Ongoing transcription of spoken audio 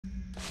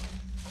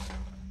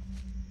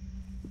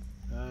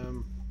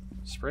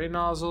Spray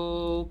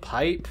nozzle,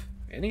 pipe,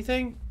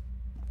 anything?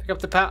 Pick up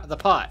the pot.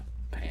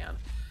 Pan.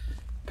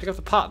 Pick up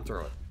the pot and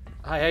throw it.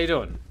 Hi, how you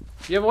doing?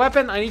 You have a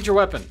weapon? I need your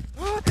weapon.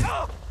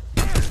 Ow!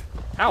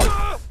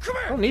 I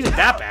don't need it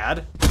that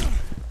bad.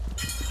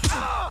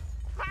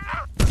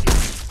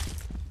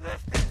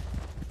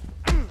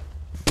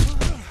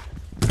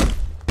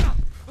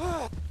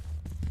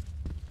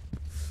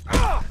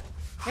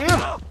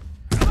 Damn!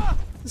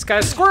 This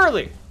guy's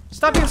squirrely!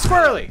 Stop being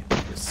squirrely!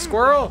 You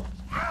squirrel!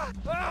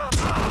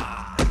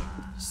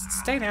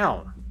 Stay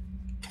down.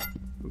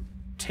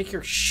 Take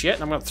your shit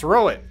and I'm gonna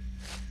throw it.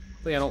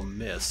 Hopefully I don't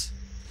miss.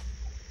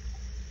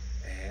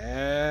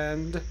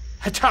 And...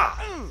 ha-ta!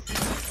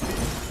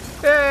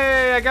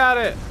 Hey, I got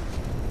it!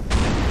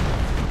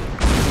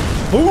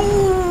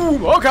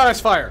 Boom! Oh god,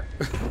 it's fire!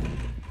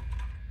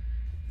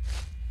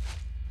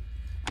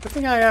 Good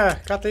thing I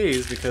got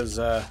these because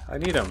I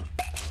need them.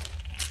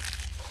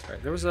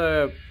 Alright, there was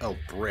a... oh,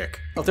 brick.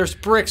 Oh, there's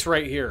bricks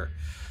right here.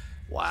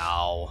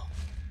 Wow.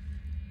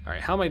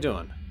 Alright, how am I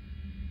doing?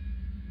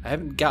 I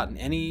haven't gotten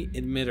any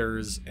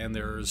emitters, and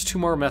there's 2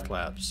 more meth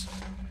labs.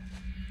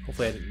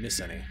 Hopefully I didn't miss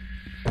any.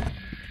 No,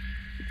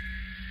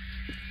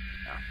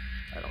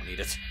 I don't need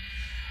it.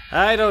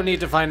 I don't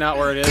need to find out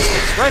where it is.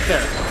 It's right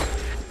there.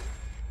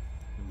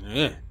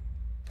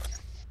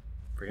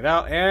 Bring it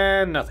out,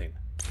 and nothing.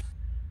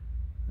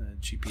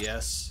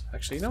 GPS.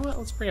 Actually, you know what?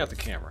 Let's bring out the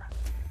camera.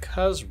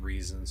 Because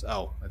reasons.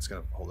 Oh, it's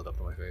gonna hold it up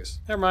to my face.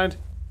 Never mind.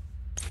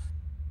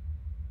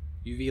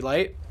 UV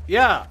light.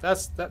 Yeah,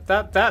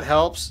 that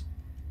helps.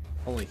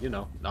 Only, you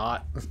know,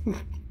 not.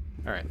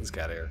 Alright, let's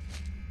get out of here.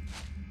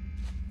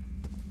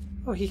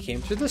 Oh, he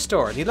came through this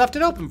door and he left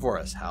it open for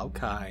us. How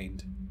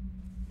kind.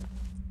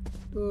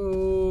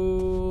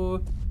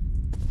 Ooh.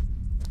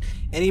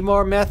 Any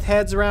more meth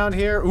heads around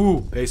here? Ooh,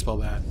 baseball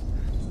bat.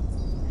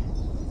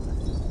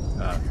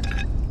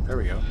 There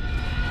we go.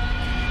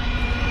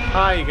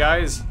 Hi, you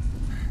guys.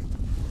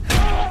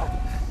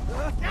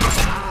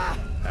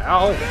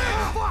 Ow.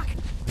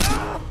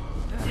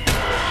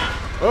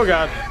 Oh,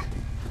 God.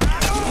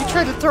 He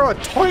tried to throw a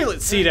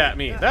toilet seat at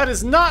me. That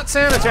is not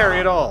sanitary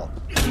at all.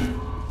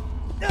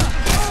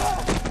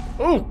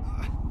 Oh,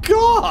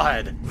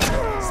 God.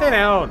 Stay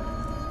down.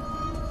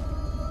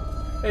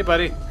 Hey,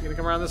 buddy. You gonna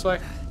come around this way?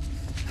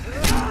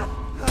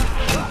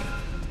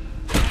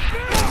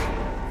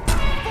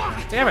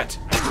 Damn it.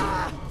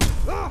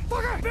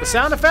 The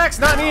sound effects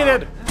not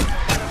needed.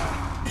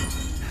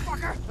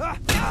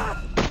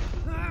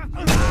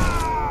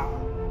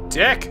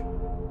 Dick.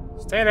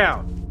 Stay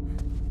down.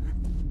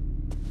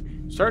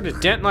 Starting to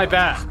dent my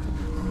back.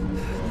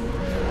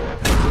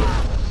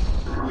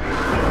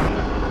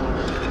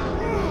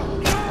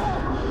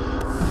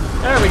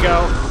 There we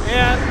go.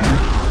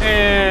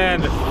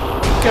 And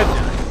good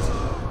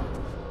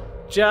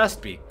night.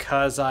 Just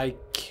because I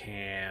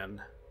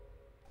can.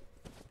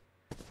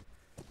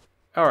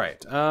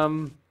 Alright, where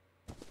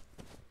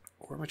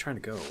am I trying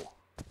to go?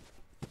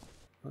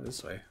 Oh,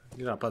 this way.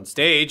 Get up on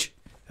stage.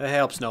 That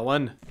helps no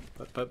one.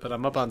 But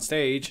I'm up on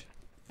stage.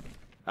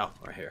 Oh,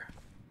 right here.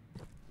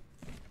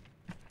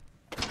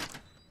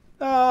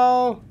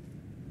 Oh.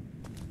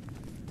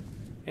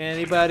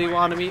 Anybody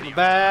want to meet my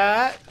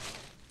bat?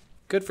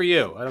 Good for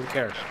you. I don't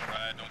care.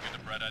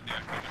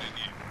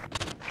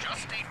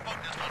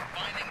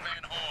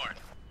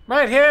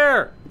 Right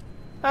here.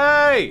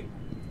 Hey.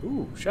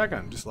 Ooh,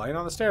 shotgun. Just lying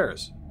on the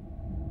stairs.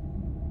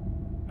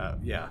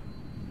 Yeah.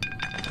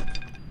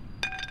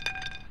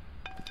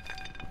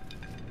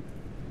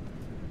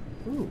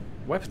 Ooh,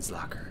 weapons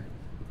locker.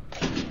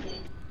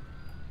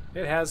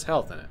 It has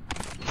health in it.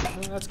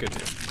 Well, that's good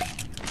too.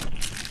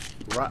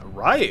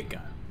 Riot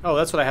gun. Oh,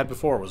 that's what I had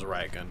before was a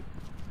riot gun.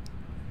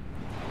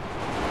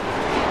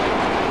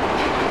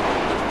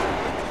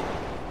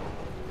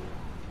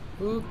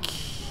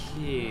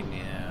 Okay,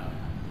 now.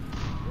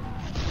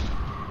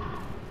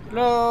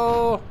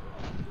 Hello?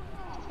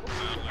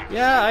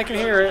 Yeah, I can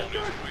hear it.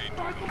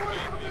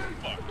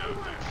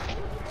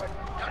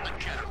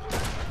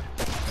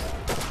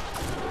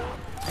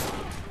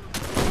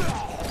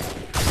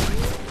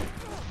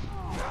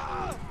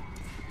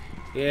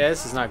 Yeah,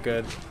 this is not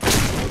good.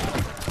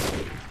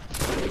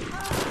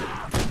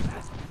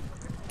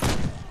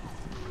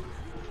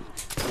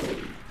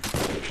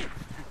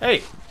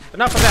 Hey,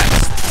 enough of that.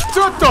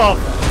 What the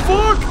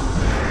fuck?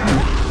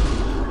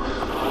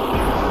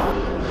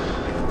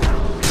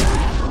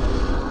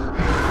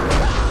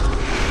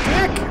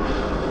 Dick.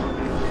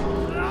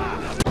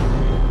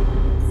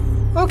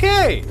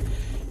 Okay.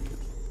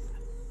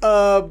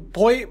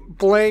 Point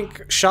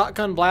blank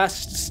shotgun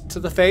blasts to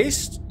the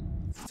face.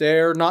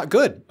 They're not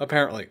good,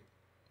 apparently.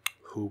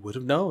 Who would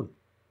have known?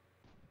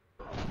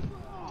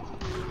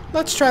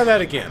 Let's try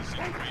that again.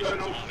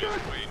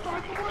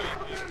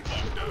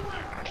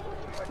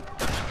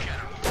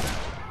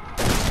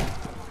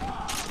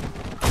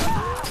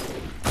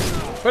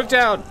 Put it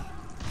down.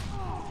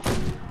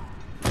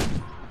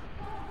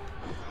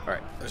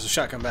 Alright, there's a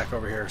shotgun back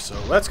over here, so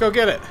let's go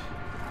get it.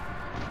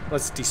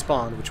 Let's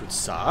despawn, which would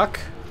suck.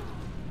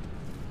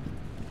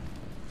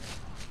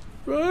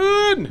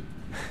 Run!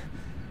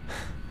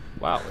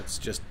 Wow,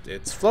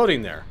 it's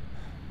floating there.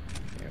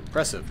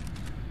 Impressive.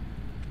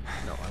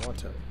 No, I want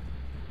to...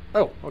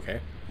 Oh, okay.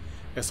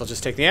 Guess I'll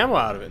just take the ammo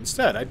out of it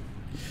instead.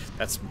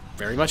 That's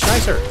very much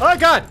nicer. Oh,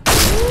 God!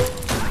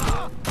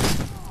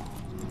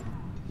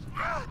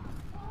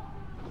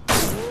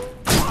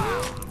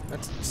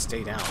 Let's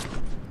stay down.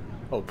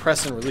 Oh,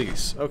 press and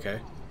release. Okay.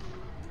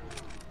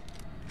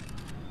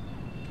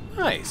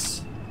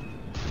 Nice.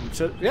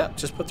 So, yeah,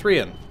 just put 3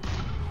 in.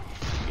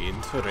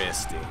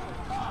 Interesting.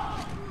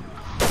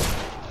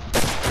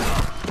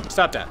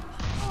 Stop that.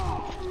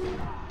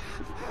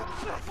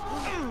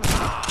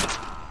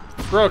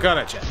 Throw a gun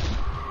at you.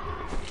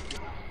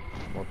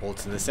 More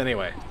bullets in this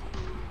anyway.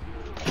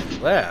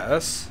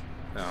 Unless...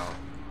 No.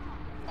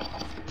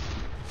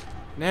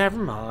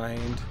 Never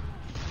mind.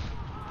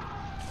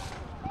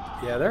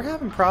 Yeah, they're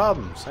having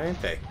problems,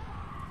 ain't they?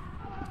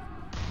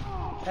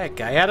 That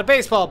guy had a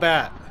baseball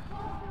bat.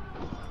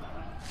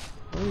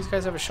 One of these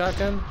guys have a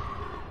shotgun?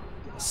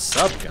 A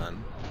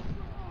sub-gun?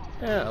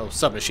 Yeah, oh,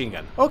 submachine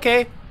gun.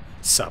 Okay.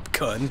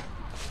 Sub-gun.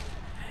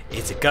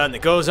 It's a gun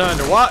that goes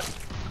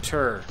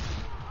underwater.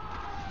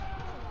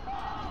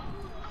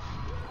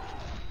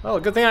 Oh,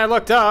 good thing I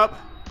looked up.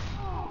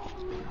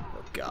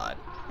 Oh, God.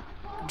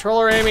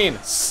 Controller aiming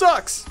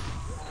sucks.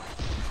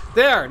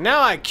 There,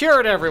 now I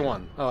cured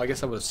everyone. Oh, I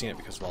guess I would have seen it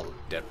because of all the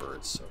dead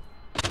birds. So.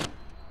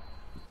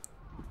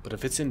 But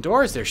if it's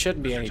indoors, there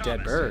shouldn't be any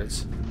dead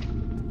birds.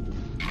 In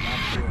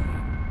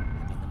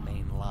the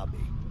main lobby.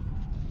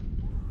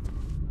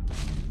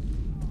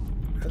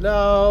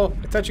 Hello,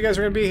 I thought you guys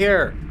were gonna be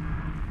here.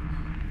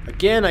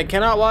 Again, I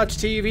cannot watch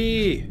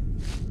TV.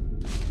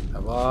 I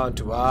want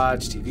to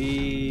watch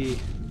TV.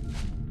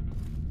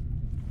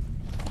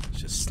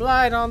 Just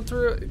slide on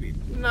through. It'd be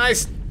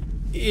nice,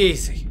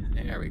 easy.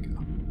 There we go.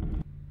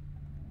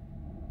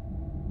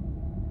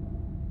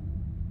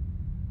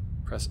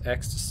 Press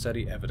X to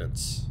study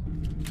evidence.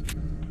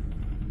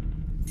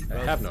 I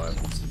have no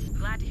evidence.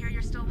 Glad to hear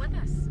you're still with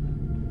us.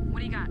 What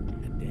do you got? A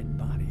dead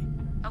body.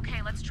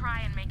 Okay, let's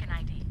try and make an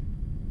ID.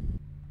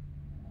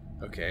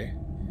 Okay.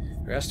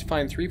 You're asked to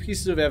find 3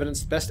 pieces of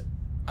evidence that best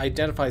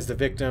identifies the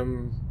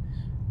victim.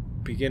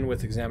 Begin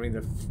with examining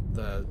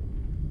the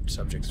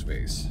subject's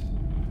face.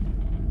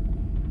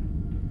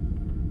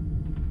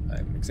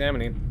 I'm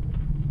examining.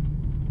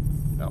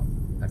 No,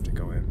 I have to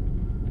go in.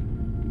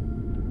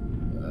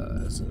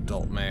 As an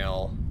adult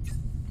male.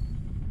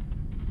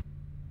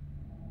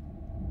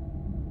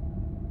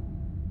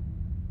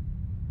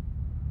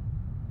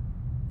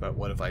 But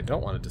what if I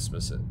don't want to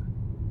dismiss it?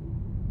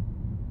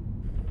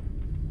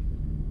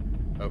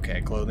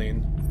 Okay,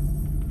 clothing.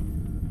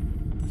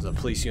 This is a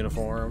police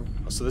uniform.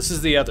 Oh, so this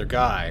is the other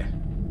guy.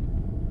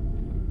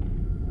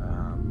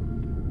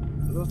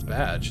 Oh, it's a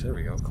badge. There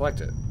we go. Collect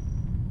it.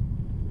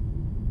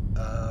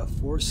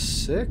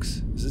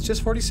 46? Is it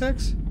just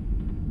 46?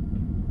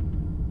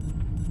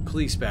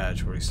 Police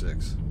badge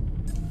 46.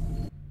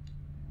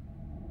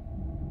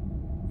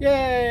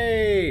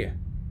 Yay!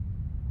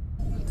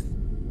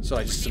 So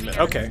I just submit.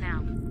 Okay.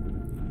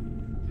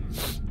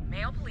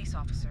 Male police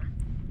officer.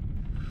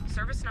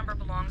 Service number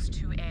belongs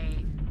to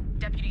a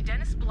Deputy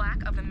Dennis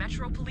Black of the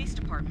Metro Police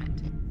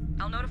Department.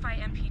 I'll notify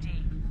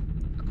MPD.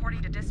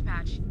 According to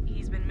dispatch,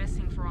 he's been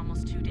missing for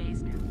almost 2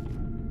 days now.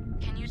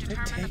 Can you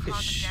determine the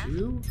cause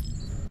of death?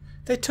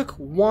 They took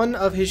one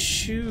of his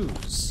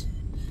shoes.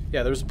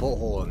 Yeah, there's a bullet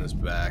hole in his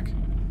back.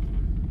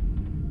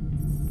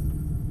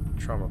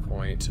 Trauma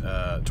point,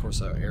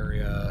 torso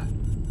area.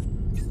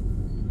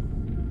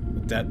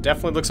 That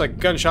definitely looks like a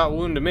gunshot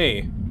wound to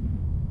me.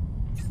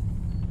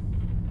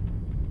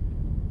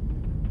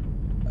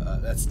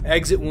 That's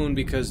exit wound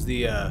because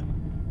the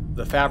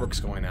fabric's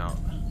going out.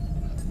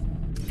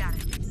 Got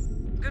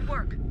it. Good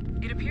work.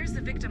 It appears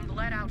the victim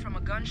bled out from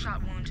a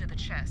gunshot wound to the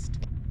chest.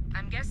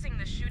 I'm guessing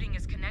the shooting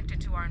is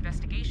connected to our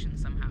investigation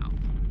somehow.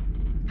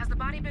 Has the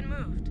body been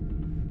moved?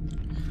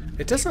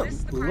 It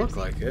doesn't look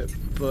like it,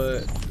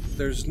 but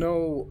there's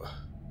no...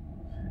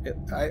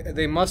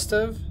 they must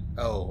have...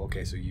 Oh,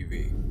 okay, so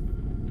UV.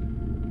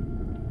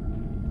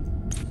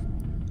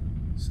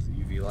 So the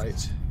UV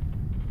light.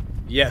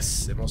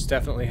 Yes, it most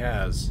definitely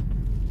has.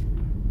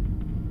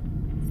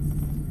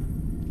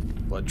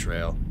 Blood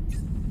trail.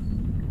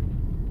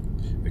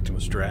 Victim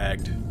was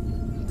dragged.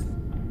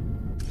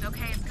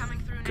 Okay, it's coming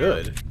through now.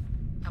 Good.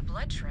 A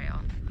blood trail.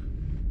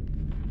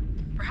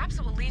 Perhaps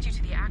it will lead you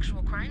to the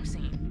actual crime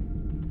scene.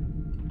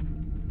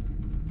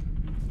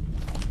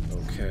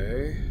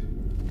 Okay.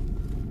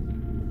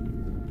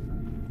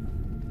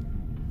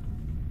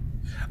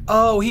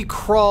 Oh, he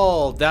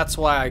crawled. That's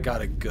why I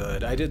got it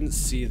good. I didn't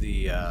see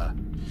the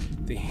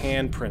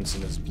handprints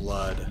in his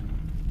blood.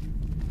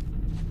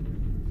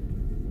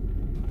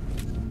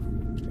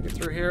 Can I get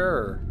through here,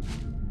 or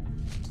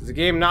does the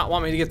game not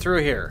want me to get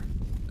through here?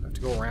 Do I have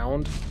to go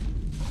around?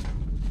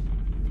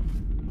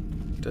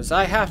 Does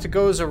I have to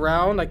goes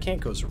around? I can't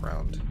goes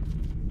around.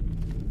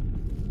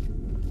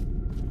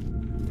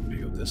 Do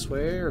you go this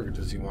way, or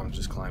does he want to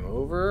just climb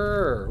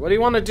over? Or what do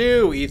you want to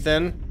do,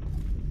 Ethan?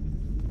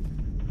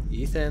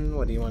 Ethan,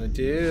 what do you want to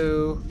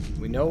do?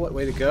 We know what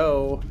way to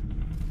go.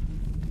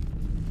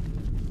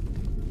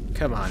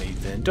 Come on,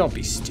 Ethan. Don't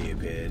be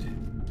stupid.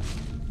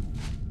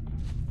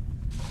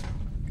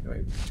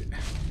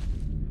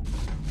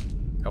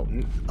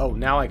 Oh,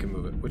 now I can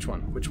move it. Which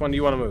one? Which one do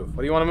you want to move?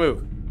 What do you want to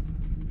move?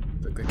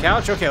 The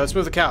couch? Okay, let's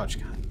move the couch.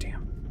 God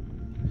damn.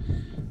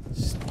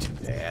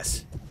 Stupid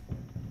ass.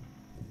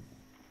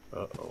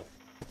 Uh-oh.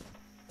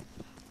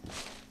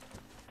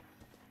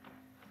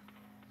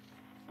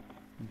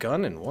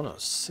 Gun in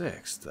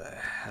 106. The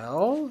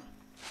hell?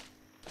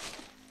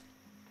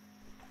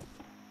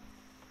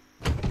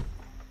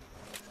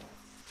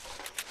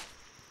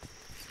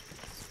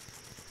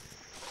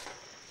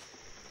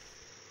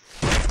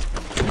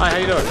 Hi, how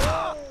you doing?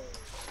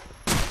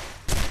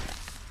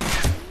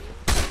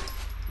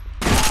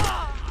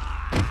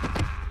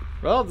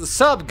 Well, the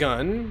sub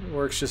gun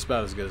works just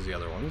about as good as the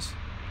other ones.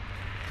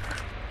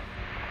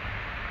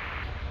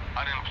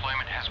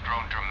 Unemployment has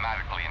grown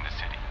dramatically in the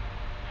city,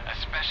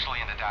 especially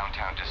in the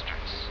downtown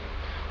districts.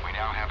 We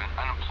now have an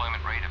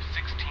unemployment rate of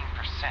 16%.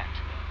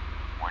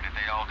 Where did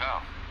they all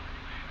go?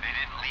 They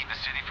didn't leave the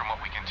city from what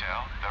we can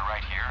tell. They're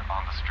right here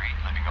on the street,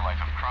 living a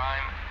life of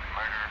crime,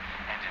 murder,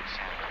 and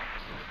insanity.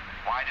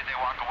 Why did they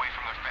walk away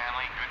from their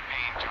family,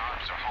 good-paying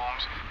jobs, or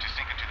homes to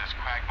sink into this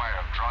quagmire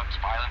of drugs,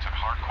 violence, and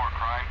hardcore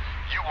crime?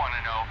 You want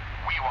to know.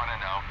 We want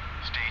to know.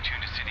 Stay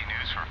tuned to City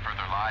News for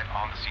further live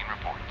on-the-scene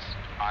reports.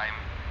 I'm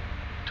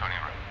Tony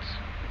Rhodes.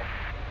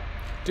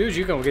 Dude,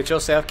 you gonna get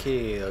yourself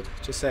killed.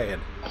 Just saying.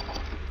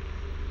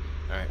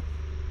 Alright.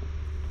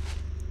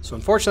 So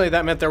unfortunately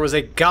that meant there was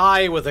a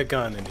guy with a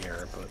gun in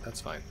here, but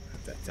that's fine.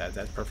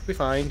 That's perfectly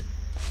fine.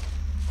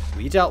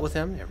 We dealt with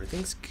him.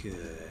 Everything's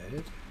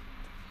good.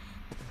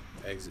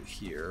 Exit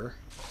here.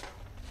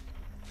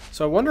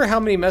 So I wonder how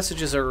many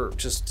messages are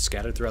just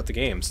scattered throughout the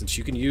game, since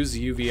you can use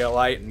the UV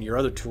light and your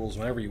other tools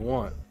whenever you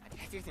want.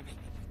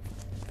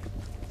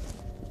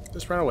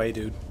 Just run away,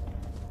 dude.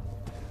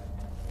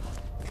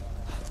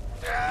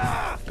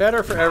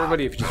 Better for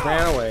everybody if you just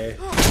ran away.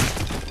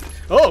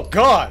 Oh,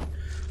 God!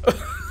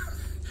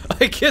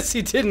 I guess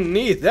he didn't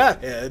need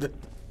that head.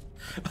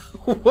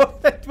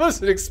 What? I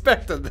wasn't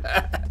expecting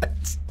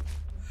that.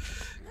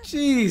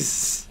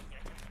 Jeez.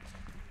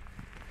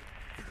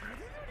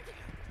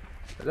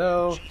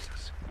 Hello?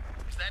 Jesus.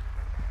 Is that...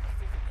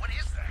 What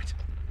is that?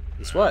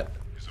 It's what?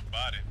 It's a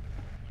body,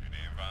 but it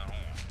ain't found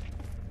home.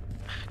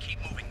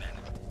 Keep moving then.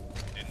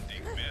 Didn't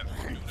think meth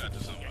would do that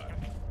to somebody.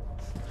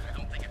 I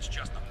don't think it's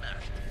just a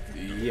meth.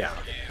 Yeah.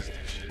 What is this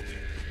shit?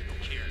 Who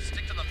cares?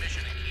 Stick to the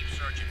mission and keep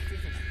searching.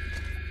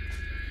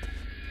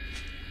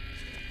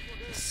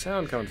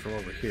 Sound coming from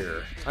over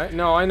here. I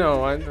know. I'm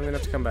gonna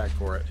have to come back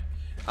for it.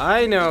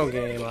 I know,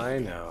 game. I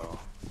know.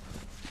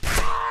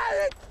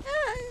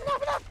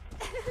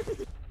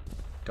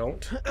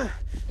 Don't.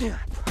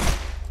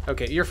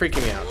 Okay, you're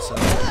freaking me out. So.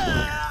 We need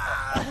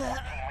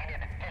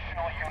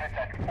additional units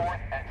at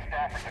 4th and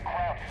Stafford. The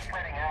crowd is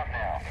spreading out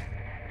now.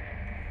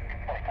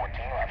 Only 14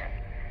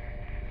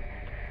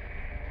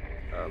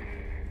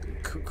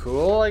 left.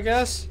 Cool, I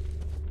guess.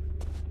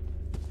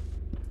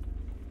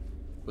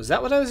 Was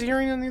that what I was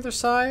hearing on the other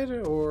side,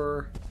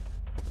 or?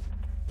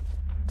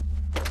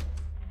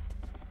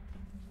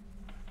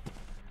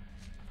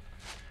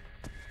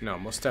 No,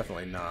 most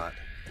definitely not.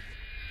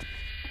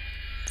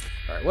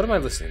 Alright, what am I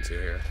listening to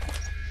here?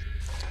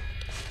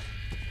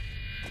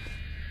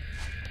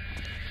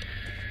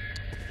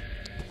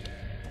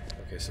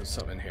 Okay, so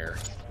something in here.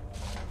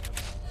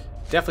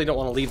 Definitely don't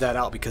want to leave that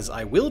out because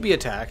I will be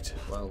attacked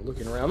while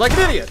looking around like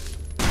an idiot!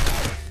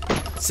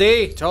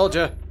 See? Told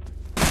ya.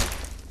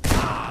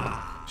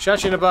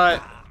 Shot you in the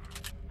butt.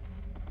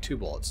 2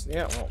 bullets.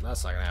 Yeah, well,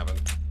 that's not gonna happen.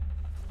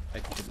 I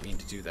didn't mean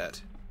to do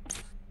that.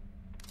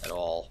 At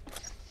all.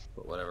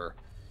 But whatever.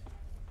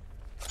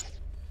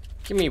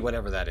 Give me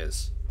whatever that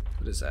is.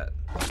 What is that?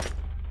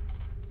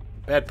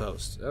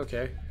 Bedpost.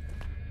 Okay.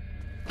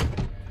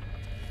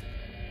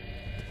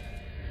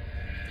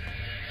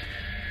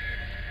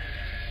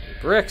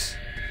 Bricks.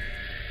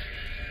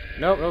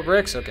 Nope, no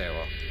bricks. Okay,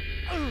 well.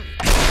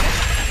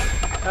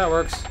 That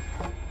works.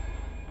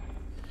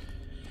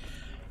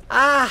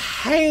 I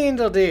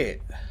handled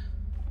it.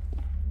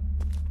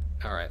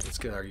 Alright, let's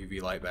get our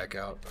UV light back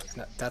out.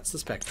 That's the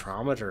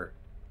spectrometer.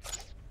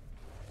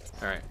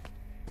 Alright.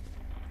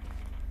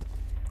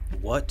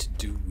 What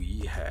do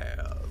we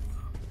have?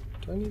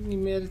 Do I need any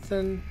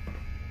medicine?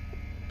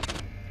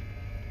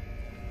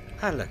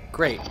 I look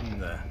great in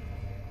the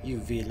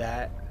UV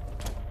light.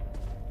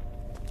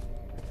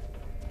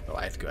 Oh,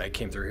 I have to go. I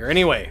came through here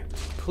anyway.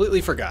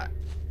 Completely forgot.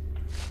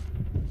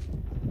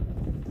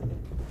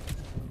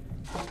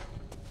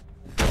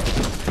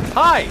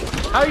 Hi!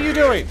 How are you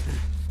doing?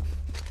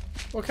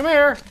 Well, come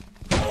here.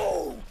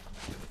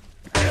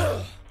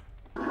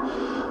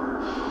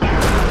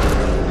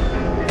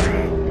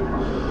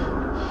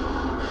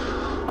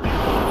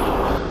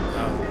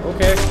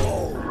 Okay.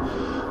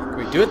 Can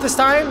we do it this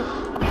time?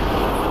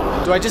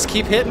 Do I just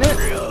keep hitting it?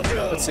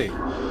 Let's see.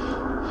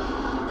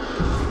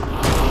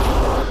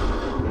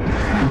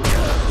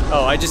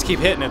 Oh, I just keep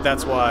hitting it,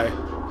 that's why.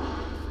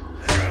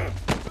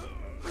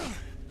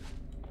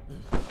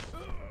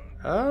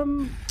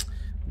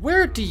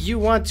 Where do you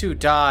want to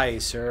die,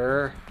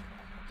 sir?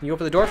 Can you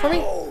open the door for me?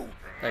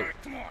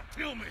 Come on,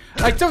 kill me.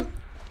 I don't...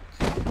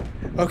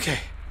 Okay.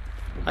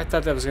 I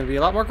thought that was going to be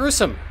a lot more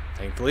gruesome.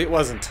 Thankfully, it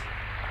wasn't.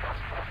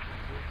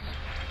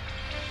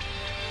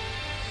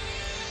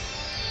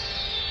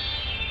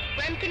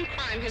 Rampant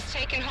crime has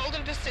taken hold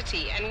of the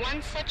city, and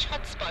one such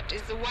hotspot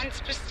is the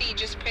once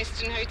prestigious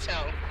Preston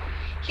Hotel.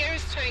 Here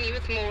is Tony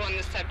with more on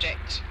the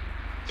subject.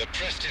 The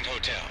Preston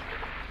Hotel.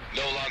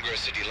 No longer a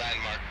city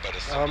landmark, but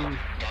a symbol.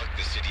 Dark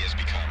the city has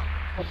become.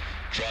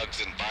 Drugs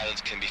and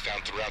violence can be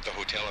found throughout the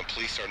hotel, and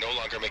police are no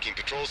longer making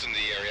patrols in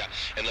the area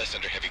unless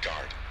under heavy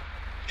guard.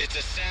 It's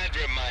a sad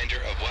reminder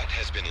of what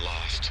has been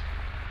lost.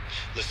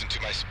 Listen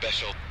to my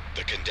special,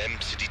 The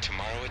Condemned City,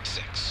 tomorrow at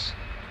 6.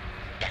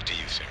 Back to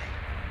you, Sarah.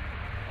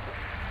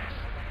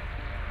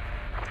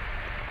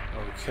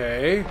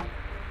 Okay.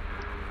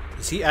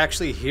 Is he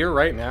actually here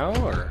right now,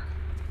 or?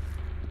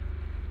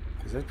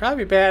 Because it's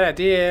probably a bad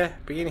idea.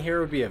 Being here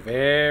would be a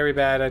very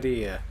bad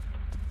idea.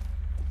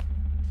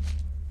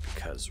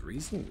 Because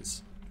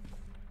reasons.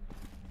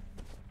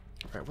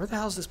 Alright, where the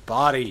hell is this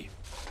body?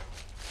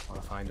 I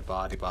want to find a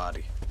body.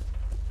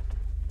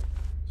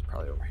 It's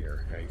probably over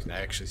here. Yeah, you can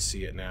actually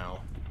see it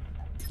now.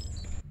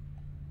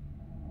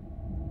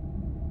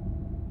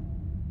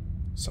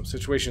 Some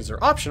situations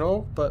are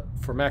optional, but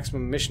for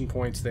maximum mission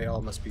points, they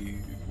all must be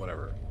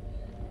whatever.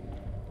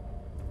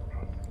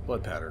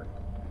 Blood pattern.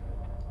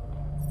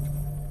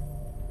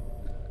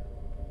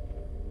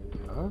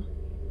 Huh?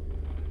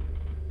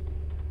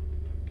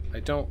 I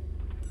don't...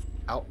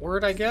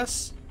 Outward, I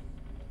guess?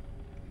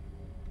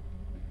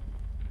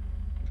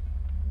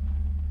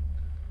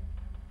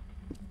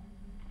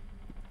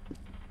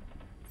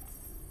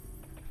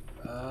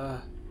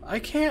 I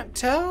can't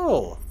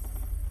tell.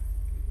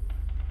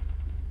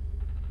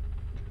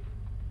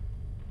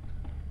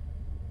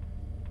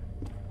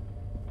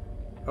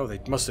 Oh, they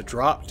must have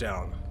dropped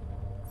down.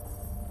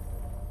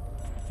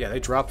 Yeah, they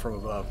dropped from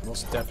above,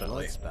 most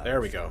definitely. There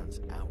we go.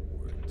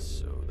 Outwards,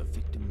 so the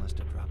victim must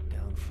have dropped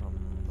down from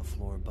the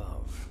floor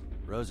above.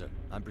 Rosa,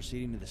 I'm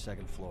proceeding to the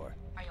second floor.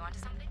 Are you onto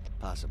something?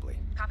 Possibly.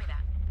 Copy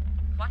that.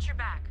 Watch your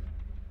back.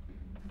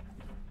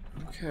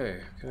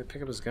 Okay, can I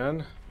pick up his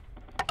gun?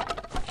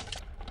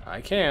 I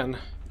can.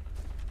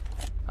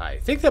 I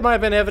think that might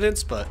have been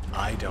evidence, but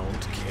I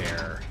don't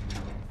care.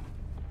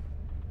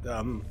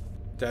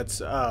 That's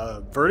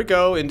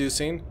vertigo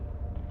inducing.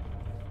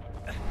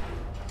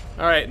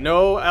 Alright,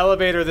 no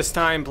elevator this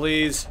time,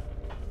 please.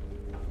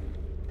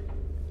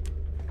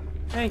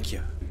 Thank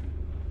you.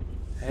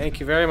 Thank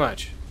you very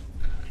much.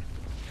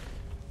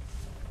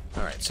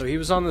 Alright, so he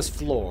was on this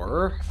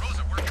floor.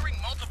 Rosa, we're hearing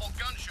multiple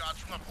gunshots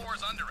from the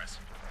floors under us.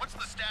 What's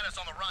the status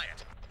on the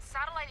riot?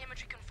 Satellite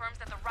imagery confirms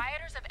that the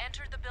rioters have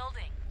entered the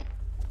building.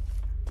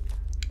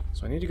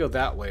 So I need to go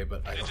that way,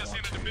 but I They don't just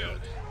want entered the to.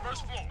 building.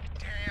 First floor.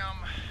 Damn.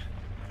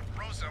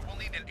 Rosa, we'll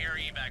need an air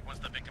evac once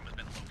the victim has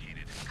been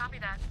located. Copy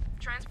that.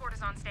 Transport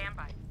is on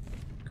standby.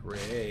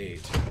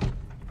 Great.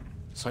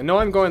 So I know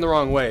I'm going the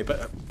wrong way,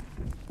 but...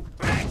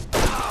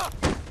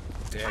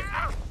 Dick.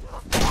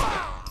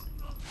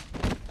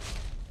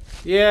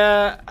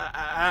 Yeah,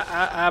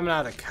 I'm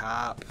not a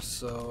cop,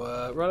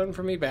 so running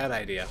from me, bad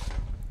idea.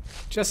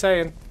 Just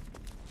saying.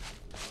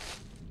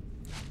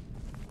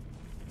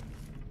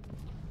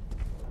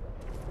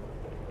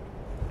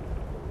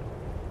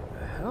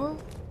 The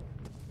hell?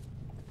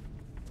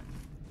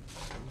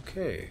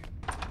 Okay.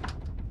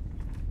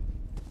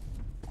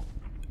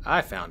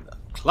 I found a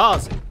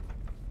closet.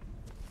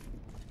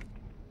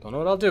 Don't know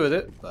what I'll do with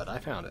it, but I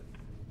found it.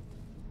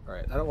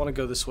 Alright, I don't want to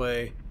go this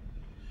way.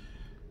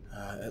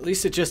 At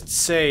least it just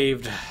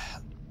saved.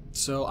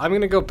 So I'm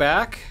going to go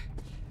back,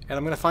 and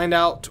I'm going to find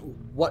out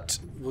what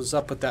was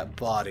up with that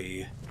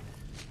body.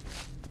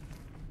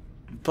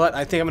 But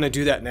I think I'm going to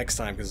do that next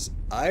time, because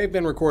I've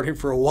been recording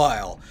for a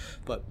while.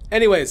 But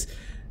anyways,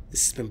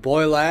 this has been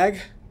Boy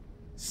Lag,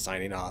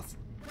 signing off.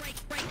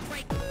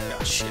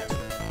 Oh, shit.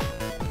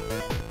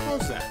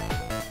 Close that.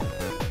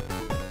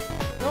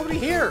 Nobody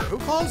here. Who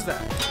closed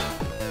that?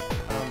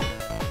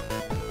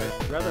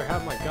 I'd rather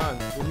have my gun.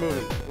 We're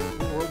moving.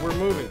 We're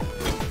moving.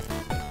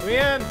 Come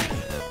in.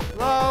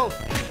 Hello.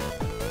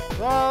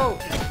 Hello. Oh,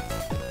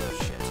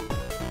 shit.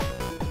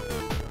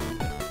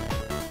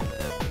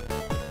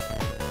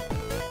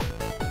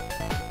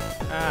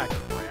 Ah,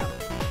 crap.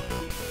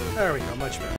 There we go. Much better.